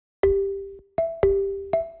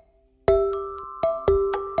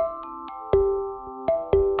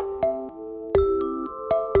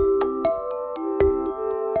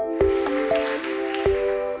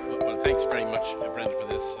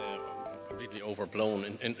the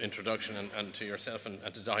overblown introduction, and to yourself and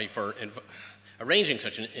to Dahi for arranging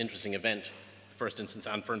such an interesting event, first instance,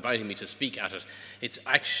 and for inviting me to speak at it.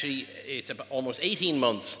 It's about almost 18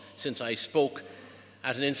 months since I spoke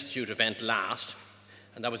at an Institute event last,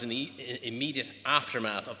 and that was in the immediate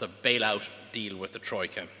aftermath of the bailout deal with the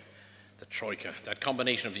Troika. The Troika, that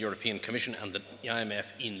combination of the European Commission and the IMF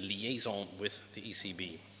in liaison with the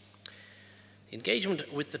ECB. The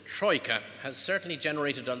engagement with the Troika has certainly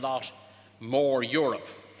generated a lot more Europe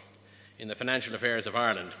in the financial affairs of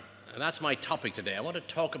Ireland. And that's my topic today. I want to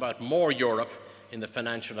talk about more Europe in the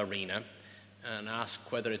financial arena and ask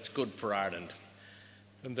whether it's good for Ireland.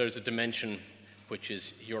 And there's a dimension which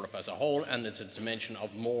is Europe as a whole, and it's a dimension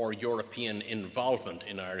of more European involvement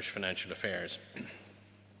in Irish financial affairs.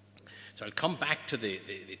 So I'll come back to the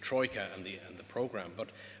Troika and the programme, but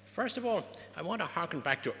first of all, I want to harken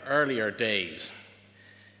back to earlier days.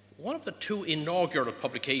 One of the two inaugural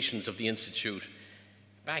publications of the Institute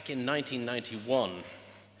back in 1991,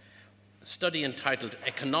 a study entitled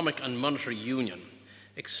Economic and Monetary Union,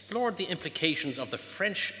 explored the implications of the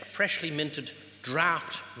freshly minted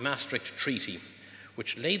draft Maastricht Treaty,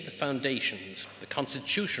 which laid the foundations, the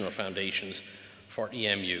constitutional foundations, for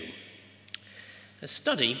EMU. The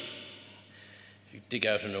study, if you dig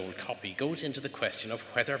out an old copy, goes into the question of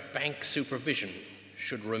whether bank supervision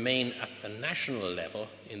should remain at the national level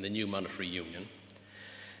in the new monetary union,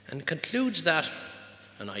 and concludes that,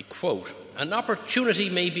 and I quote, "An opportunity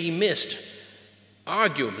may be missed.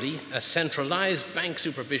 Arguably, a centralised bank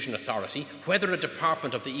supervision authority, whether a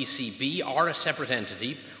department of the ECB or a separate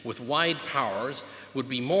entity with wide powers, would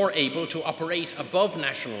be more able to operate above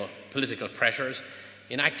national political pressures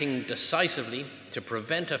in acting decisively to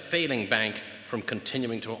prevent a failing bank from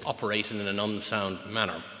continuing to operate in an unsound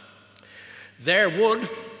manner. There would,"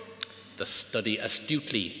 the study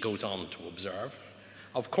astutely goes on to observe,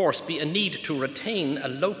 "of course be a need to retain a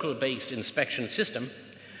local-based inspection system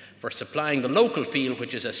for supplying the local feel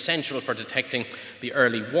which is essential for detecting the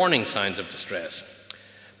early warning signs of distress.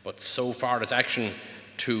 But so far as action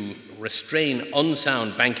to restrain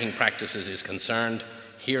unsound banking practices is concerned,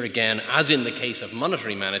 here again, as in the case of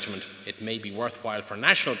monetary management, it may be worthwhile for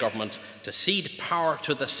national governments to cede power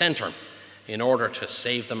to the centre in order to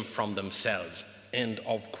save them from themselves." End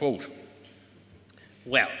of quote.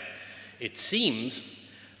 Well, it seems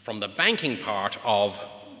from the banking part of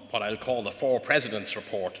what I'll call the Four Presidents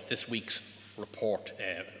report, this week's report,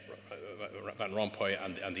 Van Rompuy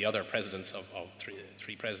and the other presidents of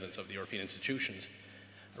three presidents of the European institutions,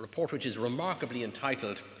 a report which is remarkably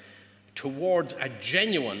entitled "Towards a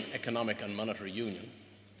Genuine Economic and Monetary Union."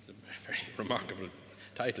 It's a very remarkable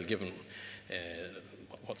title given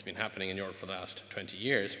what's been happening in Europe for the last 20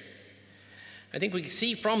 years. I think we can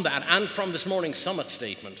see from that and from this morning's summit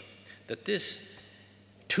statement that this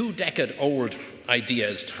two-decade-old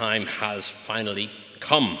idea's time has finally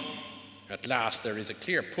come. At last, there is a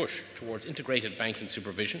clear push towards integrated banking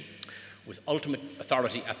supervision with ultimate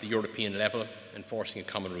authority at the European level, enforcing a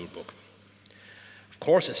common rule book. Of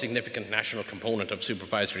course, a significant national component of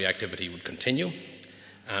supervisory activity would continue,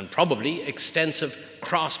 and probably extensive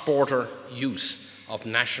cross-border use of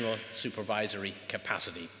national supervisory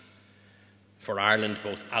capacity for Ireland,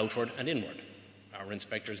 both outward and inward. Our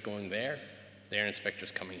inspectors going there, their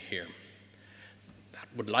inspectors coming here. That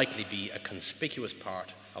would likely be a conspicuous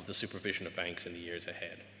part of the supervision of banks in the years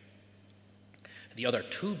ahead. The other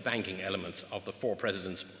two banking elements of the Four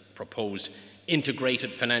Presidents' proposed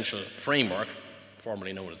integrated financial framework,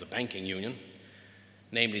 formerly known as the Banking Union,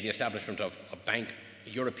 namely the establishment of a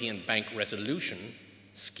European Bank Resolution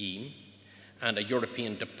Scheme and a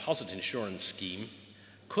European Deposit Insurance Scheme,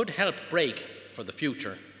 could help break, for the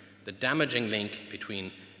future, the damaging link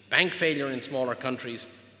between bank failure in smaller countries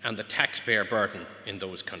and the taxpayer burden in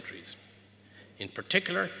those countries. In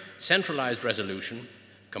particular, centralised resolution,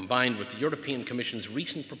 combined with the European Commission's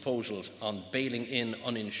recent proposals on bailing in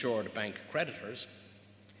uninsured bank creditors,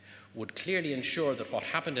 would clearly ensure that what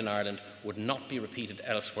happened in Ireland would not be repeated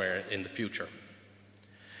elsewhere in the future.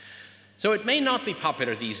 So it may not be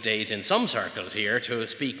popular these days in some circles here to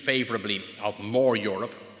speak favourably of more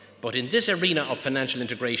Europe, but in this arena of financial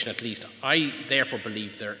integration at least, I therefore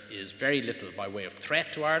believe there is very little by way of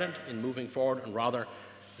threat to Ireland in moving forward, and rather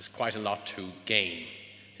there's quite a lot to gain.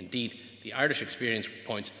 Indeed, the Irish experience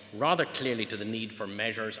points rather clearly to the need for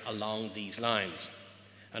measures along these lines.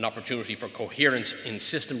 An opportunity for coherence in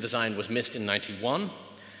system design was missed in '91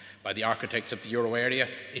 by the architects of the euro area.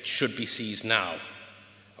 It should be seized now.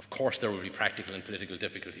 Of course, there will be practical and political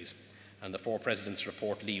difficulties, and the Four Presidents'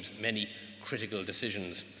 report leaves many critical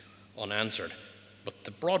decisions unanswered, but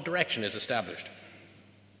the broad direction is established.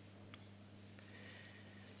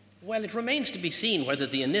 Well, it remains to be seen whether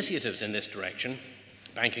the initiatives in this direction,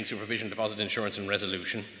 banking supervision, deposit insurance and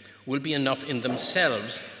resolution, will be enough in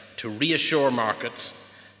themselves to reassure markets,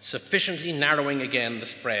 sufficiently narrowing again the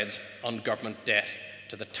spreads on government debt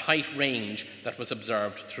to the tight range that was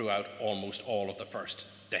observed throughout almost all of the first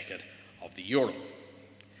decade of the euro.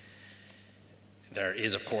 There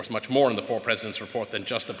is, of course, much more in the Four Presidents' report than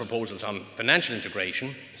just the proposals on financial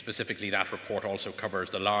integration. Specifically, that report also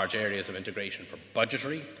covers the large areas of integration for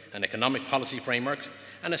budgetary and economic policy frameworks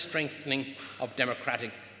and a strengthening of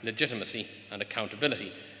democratic legitimacy and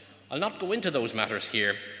accountability. I'll not go into those matters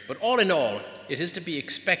here, but all in all, it is to be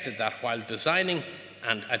expected that while designing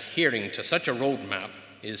and adhering to such a roadmap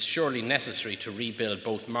is surely necessary to rebuild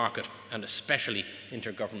both market and especially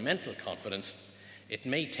intergovernmental confidence, it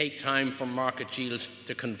may take time for market yields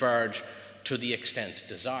to converge to the extent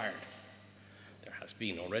desired. There has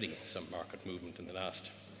been already some market movement in the last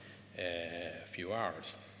few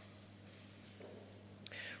hours.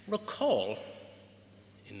 Recall,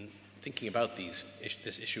 in thinking about this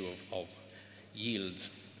issue of yields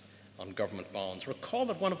on government bonds, recall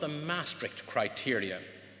that one of the Maastricht criteria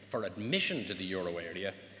for admission to the euro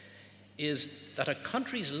area is that a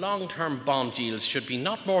country's long-term bond yields should be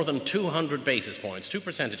not more than 200 basis points, 2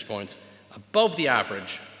 percentage points, above the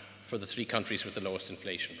average for the three countries with the lowest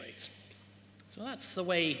inflation rates. So that's the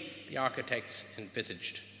way the architects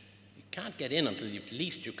envisaged. You can't get in until at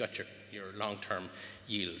least you've got your long-term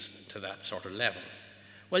yields to that sort of level.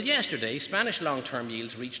 Well, yesterday, Spanish long-term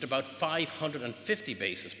yields reached about 550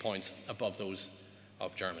 basis points above those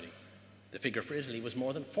of Germany. The figure for Italy was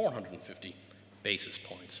more than 450 basis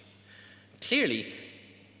points. Clearly,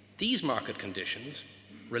 these market conditions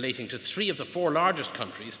relating to three of the four largest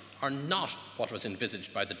countries are not what was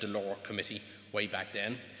envisaged by the Delors Committee way back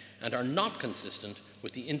then and are not consistent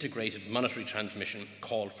with the integrated monetary transmission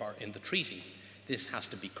called for in the treaty. This has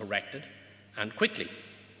to be corrected, and quickly.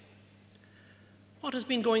 What has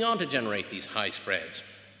been going on to generate these high spreads?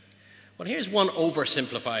 Well, here's one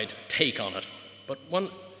oversimplified take on it, but one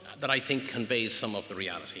that I think conveys some of the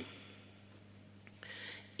reality.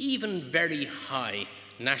 Even very high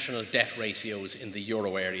national debt ratios in the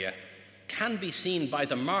euro area can be seen by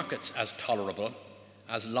the markets as tolerable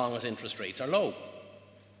as long as interest rates are low.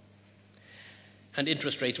 And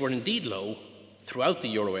interest rates were indeed low throughout the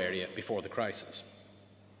euro area before the crisis.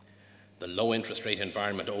 The low interest rate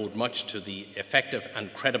environment owed much to the effective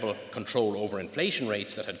and credible control over inflation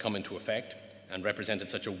rates that had come into effect and represented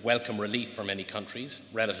such a welcome relief for many countries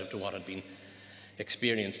relative to what had been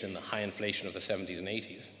experienced in the high inflation of the 70s and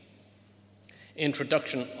 80s.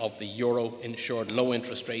 Introduction of the euro ensured low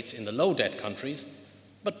interest rates in the low debt countries,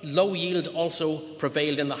 but low yields also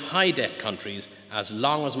prevailed in the high debt countries as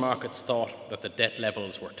long as markets thought that the debt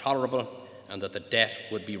levels were tolerable and that the debt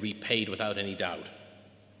would be repaid without any doubt.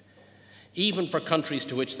 Even for countries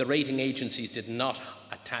to which the rating agencies did not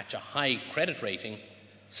attach a high credit rating,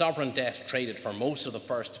 sovereign debt traded for most of the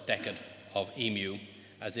first decade of EMU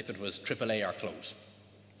as if it was AAA or close.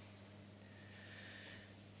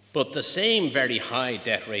 But the same very high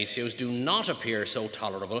debt ratios do not appear so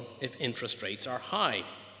tolerable if interest rates are high.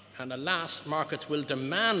 And alas, markets will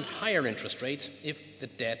demand higher interest rates if the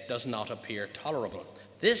debt does not appear tolerable.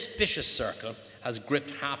 This vicious circle has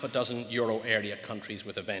gripped half a dozen euro area countries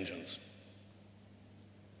with a vengeance.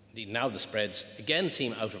 Indeed, now the spreads again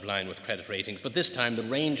seem out of line with credit ratings, but this time the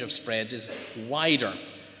range of spreads is wider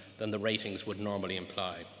than the ratings would normally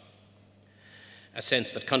imply. A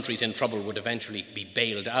sense that countries in trouble would eventually be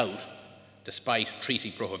bailed out, despite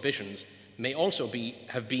treaty prohibitions, may also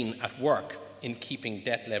have been at work in keeping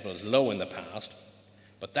debt levels low in the past,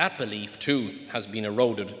 but that belief too has been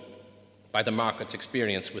eroded by the market's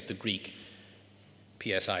experience with the Greek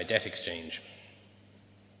PSI debt exchange.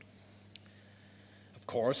 Of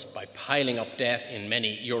course, by piling up debt in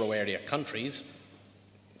many euro area countries,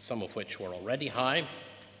 some of which were already high,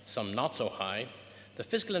 some not so high, the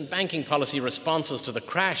fiscal and banking policy responses to the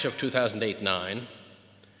crash of 2008-9,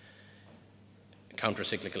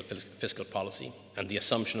 counter-cyclical fiscal policy, and the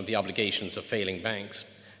assumption of the obligations of failing banks,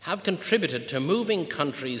 have contributed to moving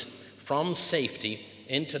countries from safety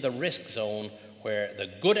into the risk zone where the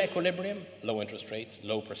good equilibrium, low interest rates,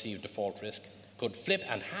 low perceived default risk, could flip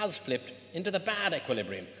and has flipped into the bad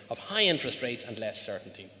equilibrium of high interest rates and less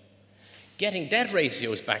certainty. Getting debt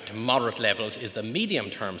ratios back to moderate levels is the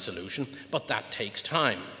medium-term solution, but that takes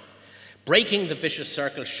time. Breaking the vicious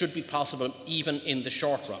circle should be possible even in the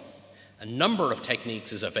short run. A number of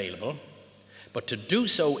techniques is available, but to do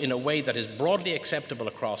so in a way that is broadly acceptable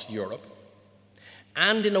across Europe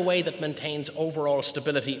and in a way that maintains overall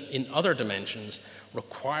stability in other dimensions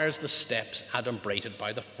requires the steps adumbrated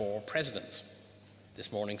by the four presidents.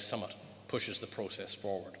 This morning's summit pushes the process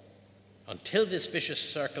forward. Until this vicious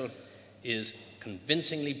circle is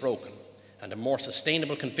convincingly broken and a more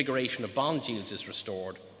sustainable configuration of bond yields is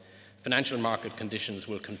restored, financial market conditions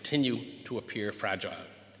will continue to appear fragile.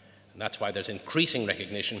 And that's why there's increasing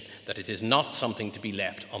recognition that it is not something to be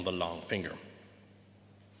left on the long finger.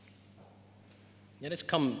 Now let's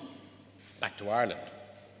come back to Ireland.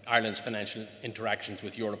 Ireland's financial interactions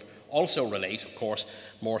with Europe also relate, of course,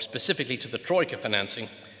 more specifically to the Troika financing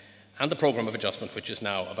and the programme of adjustment, which is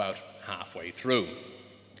now about halfway through.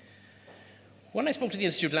 When I spoke to the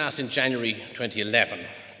Institute last in January 2011,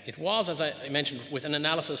 it was, as I mentioned, with an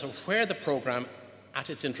analysis of where the programme at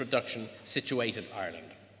its introduction situated Ireland.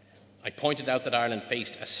 I pointed out that Ireland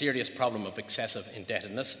faced a serious problem of excessive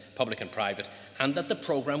indebtedness, public and private, and that the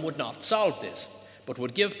programme would not solve this, but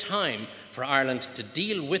would give time for Ireland to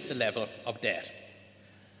deal with the level of debt.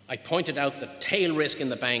 I pointed out that tail risk in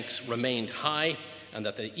the banks remained high and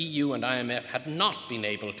that the EU and IMF had not been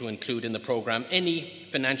able to include in the programme any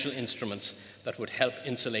financial instruments that would help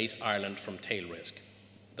insulate Ireland from tail risk.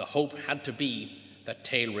 The hope had to be that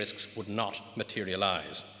tail risks would not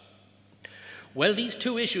materialise. Well, these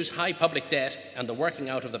two issues, high public debt and the working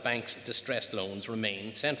out of the bank's distressed loans,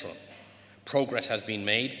 remain central. Progress has been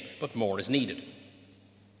made, but more is needed.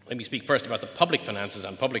 Let me speak first about the public finances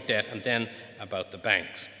and public debt, and then about the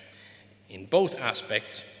banks. In both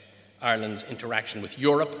aspects, Ireland's interaction with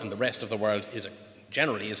Europe and the rest of the world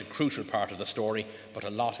generally is a crucial part of the story, but a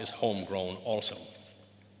lot is homegrown also.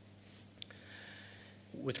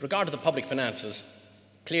 With regard to the public finances,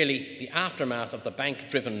 clearly the aftermath of the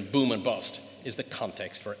bank-driven boom and bust is the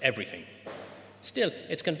context for everything. Still,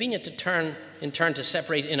 it's convenient to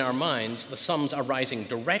separate in our minds the sums arising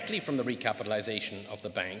directly from the recapitalisation of the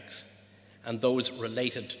banks and those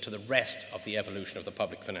related to the rest of the evolution of the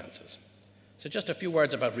public finances. So just a few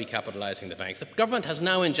words about recapitalising the banks. The government has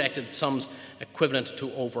now injected sums equivalent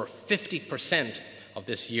to over 50% of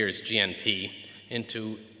this year's GNP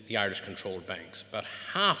into the Irish-controlled banks. About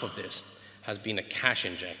half of this has been a cash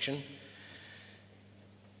injection,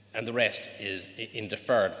 and the rest is in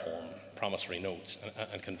deferred form, promissory notes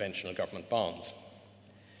and conventional government bonds.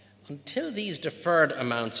 Until these deferred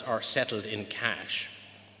amounts are settled in cash,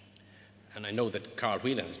 and I know that Carl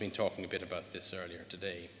Whelan has been talking a bit about this earlier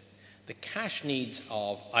today, the cash needs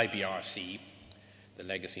of IBRC, the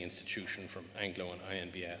legacy institution from Anglo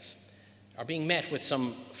and INBS, are being met with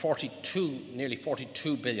some nearly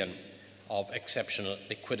 42 billion of exceptional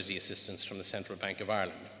liquidity assistance from the Central Bank of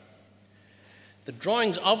Ireland. The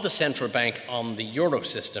drawings of the Central Bank on the euro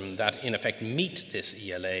system that in effect meet this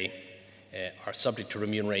ELA are subject to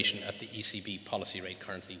remuneration at the ECB policy rate,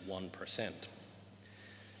 currently 1%.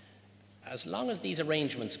 As long as these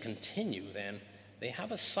arrangements continue, then, they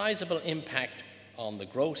have a sizable impact on the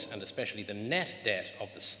gross and especially the net debt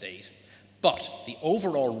of the state, but the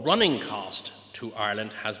overall running cost to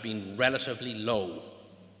Ireland has been relatively low,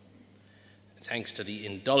 thanks to the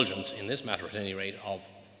indulgence, in this matter at any rate, of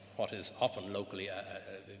what is often locally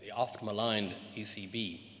the oft-maligned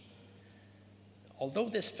ECB. Although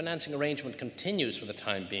this financing arrangement continues for the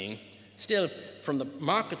time being, still, from the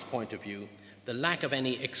market's point of view, the lack of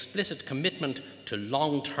any explicit commitment to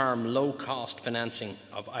long-term, low-cost financing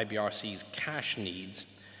of IBRC's cash needs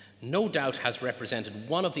no doubt has represented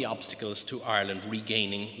one of the obstacles to Ireland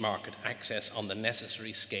regaining market access on the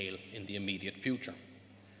necessary scale in the immediate future.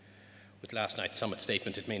 With last night's summit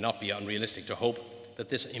statement, it may not be unrealistic to hope that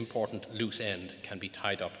this important loose end can be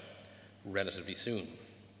tied up relatively soon.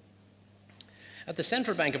 At the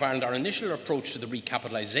Central Bank of Ireland, our initial approach to the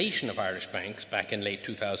recapitalisation of Irish banks back in late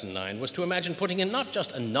 2009 was to imagine putting in not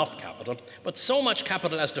just enough capital, but so much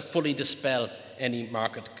capital as to fully dispel any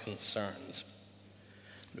market concerns.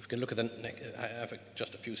 If we can look at I have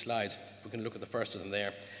just a few slides. If we can look at the first of them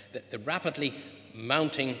there. The rapidly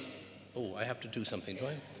mounting... Oh, I have to do something, do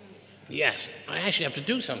I? Yes, I actually have to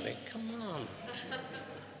do something. Come on.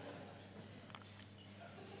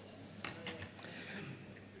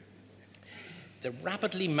 The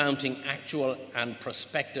rapidly mounting actual and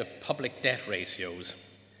prospective public debt ratios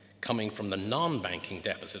coming from the non-banking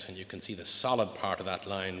deficit, and you can see the solid part of that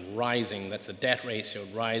line rising. That's the debt ratio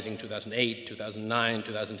rising 2008, 2009,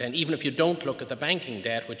 2010, even if you don't look at the banking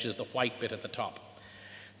debt, which is the white bit at the top.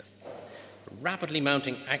 The rapidly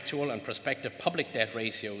mounting actual and prospective public debt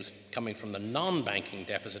ratios coming from the non-banking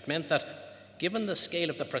deficit meant that, given the scale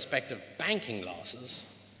of the prospective banking losses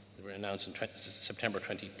that were announced in September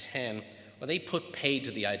 2010, well, they put paid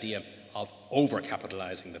to the idea of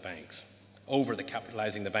overcapitalizing the banks.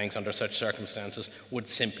 Overcapitalizing the banks under such circumstances would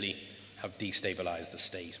simply have destabilized the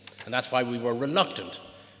state. And that's why we were reluctant,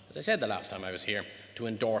 as I said the last time I was here, to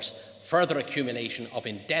endorse further accumulation of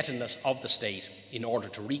indebtedness of the state in order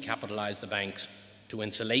to recapitalise the banks to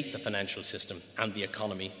insulate the financial system and the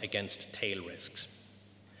economy against tail risks.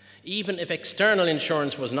 Even if external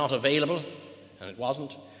insurance was not available, and it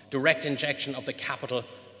wasn't, direct injection of the capital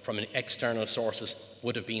from external sources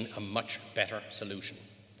would have been a much better solution.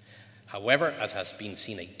 However, as has been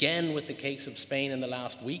seen again with the case of Spain in the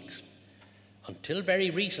last weeks, until very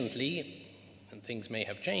recently, and things may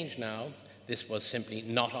have changed now, this was simply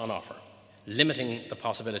not on offer, limiting the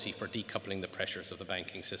possibility for decoupling the pressures of the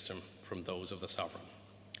banking system from those of the sovereign.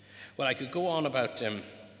 Well, I could go on about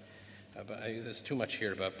there's too much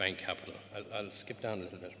here about bank capital. I'll skip down a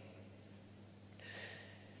little bit.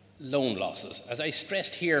 Loan losses. As I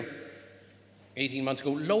stressed here 18 months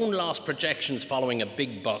ago, loan loss projections following a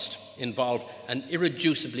big bust involve an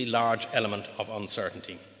irreducibly large element of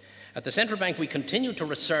uncertainty. At the central bank, we continue to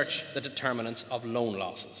research the determinants of loan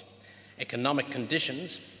losses. Economic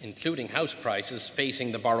conditions, including house prices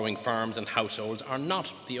facing the borrowing firms and households, are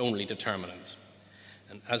not the only determinants.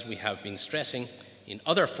 And as we have been stressing in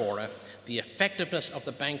other fora, the effectiveness of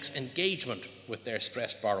the bank's engagement with their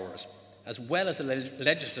stressed borrowers, as well as the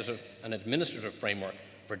legislative and administrative framework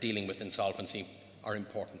for dealing with insolvency, are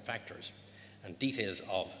important factors. And details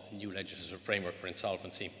of the new legislative framework for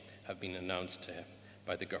insolvency have been announced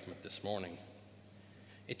by the government this morning.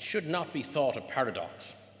 It should not be thought a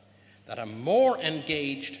paradox that a more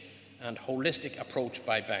engaged and holistic approach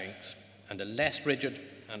by banks and a less rigid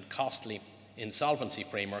and costly insolvency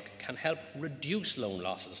framework can help reduce loan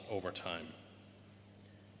losses over time.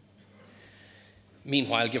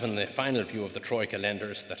 Meanwhile, given the final view of the Troika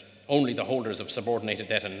lenders that only the holders of subordinated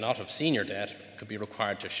debt and not of senior debt could be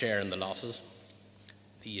required to share in the losses,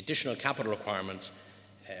 the additional capital requirements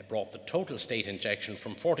brought the total state injection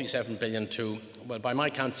from 47 billion to, well, by my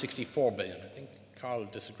count, 64 billion. I think Carl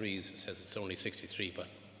disagrees, says it's only 63, but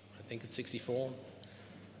I think it's 64.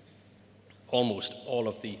 Almost all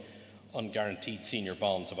of the unguaranteed senior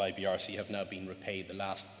bonds of IBRC have now been repaid. The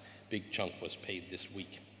last big chunk was paid this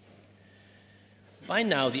week. By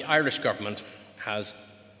now, the Irish government has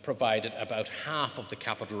provided about half of the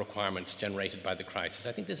capital requirements generated by the crisis.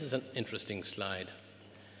 I think this is an interesting slide.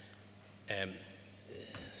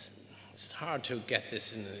 It's hard to get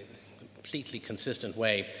this in a completely consistent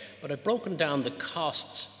way, but I've broken down the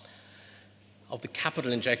costs of the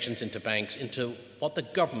capital injections into banks into what the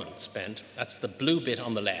government spent. That's the blue bit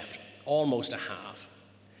on the left, almost a half.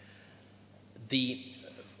 The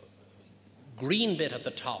green bit at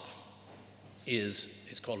the top is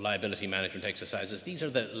called liability management exercises. These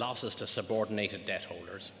are the losses to subordinated debt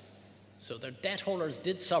holders. So their debt holders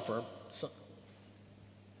did suffer.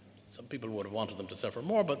 Some people would have wanted them to suffer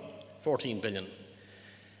more, but 14 billion.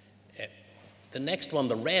 The next one,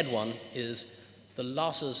 the red one, is the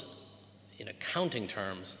losses in accounting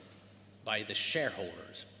terms by the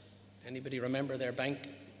shareholders. Anybody remember their bank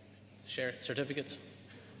share certificates?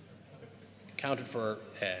 Accounted for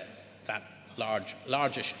that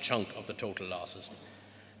largest chunk of the total losses.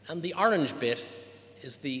 And the orange bit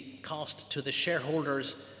is the cost to the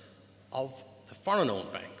shareholders of the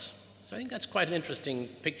foreign-owned banks. So I think that's quite an interesting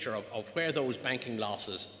picture of where those banking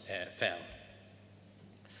losses fell.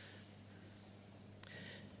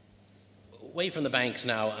 Away from the banks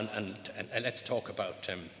now, and let's talk about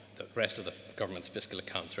the rest of the government's fiscal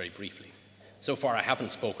accounts very briefly. So far, I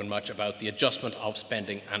haven't spoken much about the adjustment of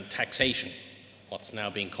spending and taxation, what's now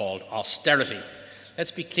being called austerity.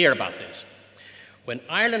 Let's be clear about this. When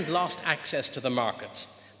Ireland lost access to the markets,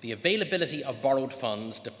 the availability of borrowed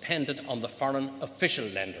funds depended on the foreign official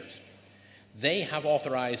lenders. They have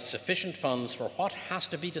authorised sufficient funds for what has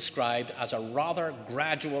to be described as a rather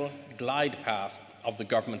gradual glide path of the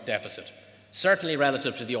government deficit, certainly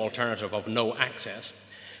relative to the alternative of no access,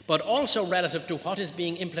 but also relative to what is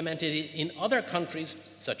being implemented in other countries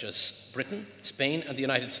such as Britain, Spain and the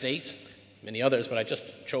United States, many others, but I just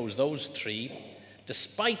chose those three,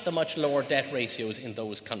 despite the much lower debt ratios in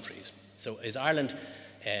those countries. So is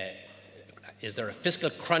there a fiscal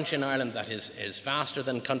crunch in Ireland that is faster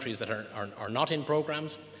than countries that are not in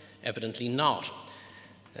programmes? Evidently not.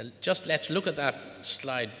 Just let's look at that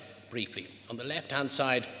slide briefly. On the left-hand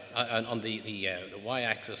side, on the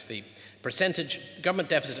y-axis, the percentage government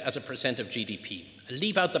deficit as a percent of GDP.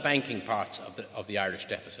 Leave out the banking parts of the Irish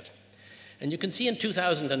deficit. And you can see in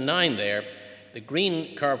 2009 there, the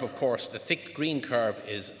green curve, of course, the thick green curve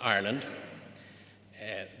is Ireland.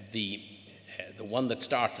 The one that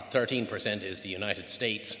starts at 13% is the United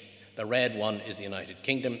States. The red one is the United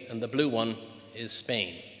Kingdom, and the blue one is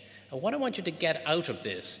Spain. And what I want you to get out of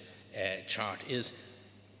this chart is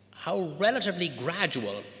how relatively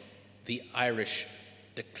gradual the Irish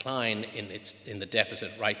decline in the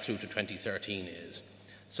deficit right through to 2013 is.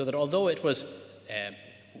 So that although it was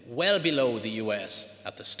well below the US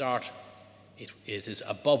at the start, it is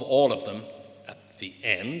above all of them at the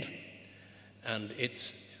end, and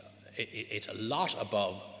it's a lot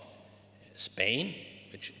above Spain,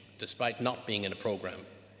 which, despite not being in a program,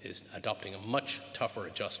 is adopting a much tougher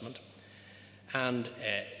adjustment, and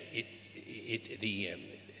the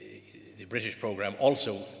British program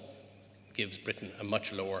also gives Britain a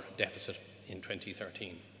much lower deficit in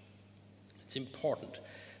 2013. It's important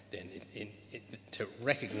then to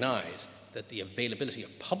recognise that the availability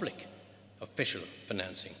of public official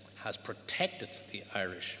financing has protected the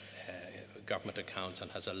Irish government accounts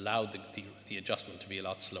and has allowed the adjustment to be a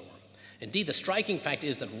lot slower. Indeed, the striking fact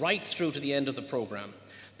is that right through to the end of the programme,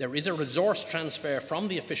 there is a resource transfer from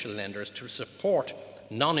the official lenders to support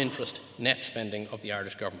non-interest net spending of the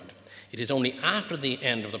Irish government. It is only after the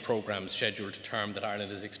end of the programme's scheduled term that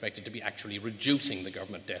Ireland is expected to be actually reducing the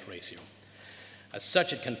government debt ratio. As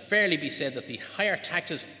such, it can fairly be said that the higher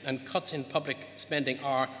taxes and cuts in public spending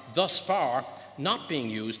are, thus far, not being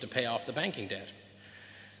used to pay off the banking debt.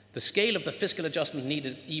 The scale of the fiscal adjustment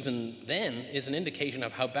needed even then is an indication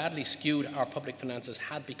of how badly skewed our public finances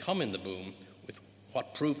had become in the boom, with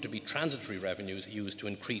what proved to be transitory revenues used to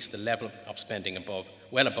increase the level of spending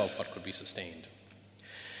well above what could be sustained.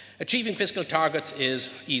 Achieving fiscal targets is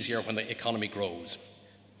easier when the economy grows.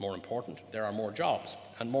 More important, there are more jobs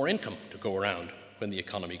and more income to go around when the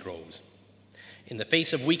economy grows. In the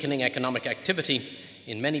face of weakening economic activity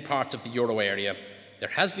in many parts of the euro area, there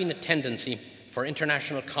has been a tendency for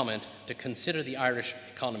international comment to consider the Irish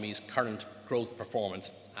economy's current growth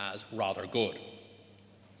performance as rather good.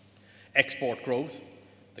 Export growth,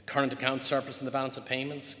 the current account surplus in the balance of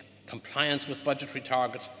payments, compliance with budgetary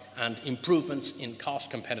targets, and improvements in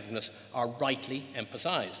cost competitiveness are rightly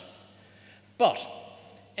emphasised. But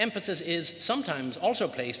emphasis is sometimes also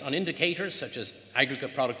placed on indicators such as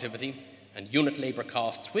aggregate productivity and unit labour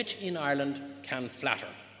costs, which in Ireland can flatter.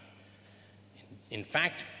 In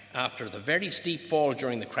fact, after the very steep fall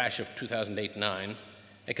during the crash of 2008-9,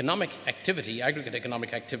 aggregate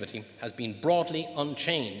economic activity has been broadly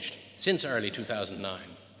unchanged since early 2009.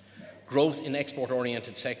 Growth in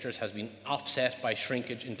export-oriented sectors has been offset by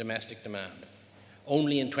shrinkage in domestic demand.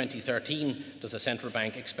 Only in 2013 does the central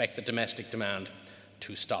bank expect the domestic demand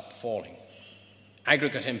to stop falling.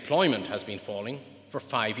 Aggregate employment has been falling for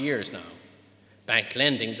 5 years now. Bank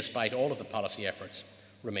lending, despite all of the policy efforts,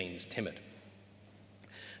 remains timid.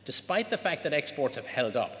 Despite the fact that exports have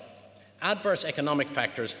held up, adverse economic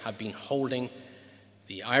factors have been holding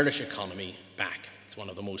the Irish economy back. It's one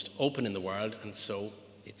of the most open in the world, and so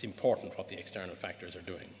it's important what the external factors are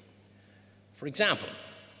doing. For example,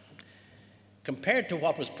 compared to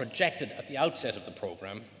what was projected at the outset of the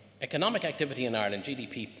programme, economic activity in Ireland,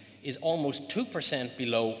 GDP, is almost 2%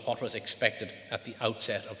 below what was expected at the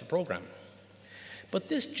outset of the programme. But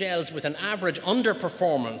this gels with an average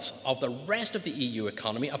underperformance of the rest of the EU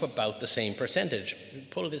economy of about the same percentage. We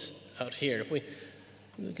pull this out here. We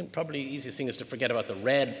can probably, the easiest thing is to forget about the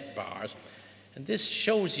red bars. And this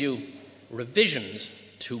shows you revisions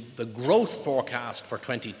to the growth forecast for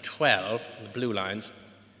 2012, the blue lines,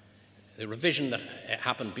 the revision that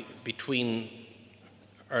happened between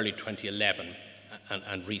early 2011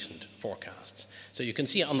 and recent forecasts. So you can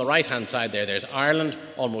see on the right-hand side there's Ireland,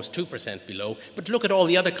 almost 2% below, but look at all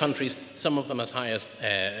the other countries, some of them as high as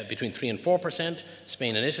between 3 and 4%,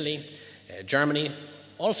 Spain and Italy, Germany,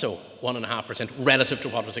 also 1.5% relative to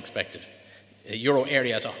what was expected. The euro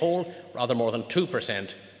area as a whole, rather more than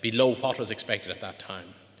 2% below what was expected at that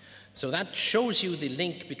time. So that shows you the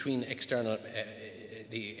link between the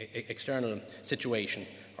external situation,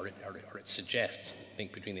 or it suggests a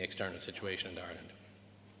link between the external situation in Ireland.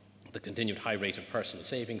 The continued high rate of personal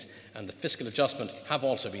savings and the fiscal adjustment have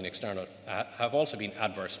also been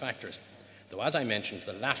adverse factors, though, as I mentioned,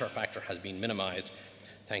 the latter factor has been minimised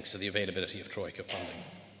thanks to the availability of Troika funding.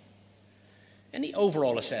 Any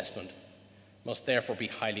overall assessment must therefore be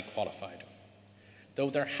highly qualified. Though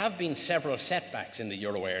there have been several setbacks in the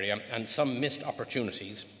euro area and some missed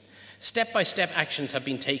opportunities, step-by-step actions have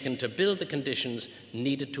been taken to build the conditions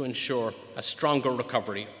needed to ensure a stronger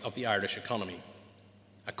recovery of the Irish economy.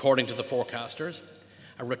 According to the forecasters,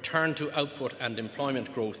 a return to output and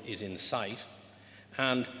employment growth is in sight,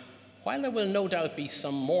 and while there will no doubt be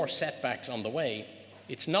some more setbacks on the way,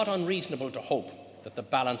 it's not unreasonable to hope that the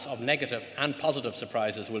balance of negative and positive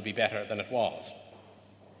surprises will be better than it was.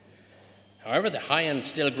 However, the high and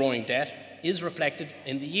still growing debt is reflected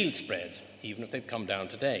in the yield spreads, even if they've come down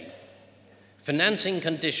today. Financing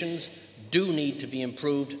conditions do need to be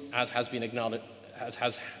improved, as has been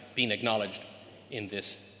acknowledged in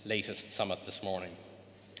this latest summit this morning.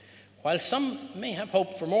 While some may have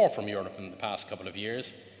hoped for more from Europe in the past couple of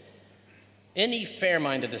years, any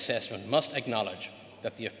fair-minded assessment must acknowledge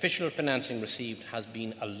that the official financing received has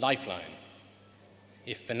been a lifeline.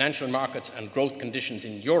 If financial markets and growth conditions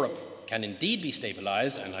in Europe can indeed be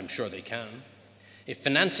stabilised, and I'm sure they can, if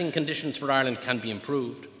financing conditions for Ireland can be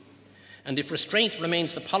improved, and if restraint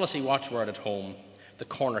remains the policy watchword at home, the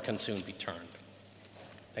corner can soon be turned.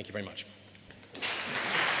 Thank you very much.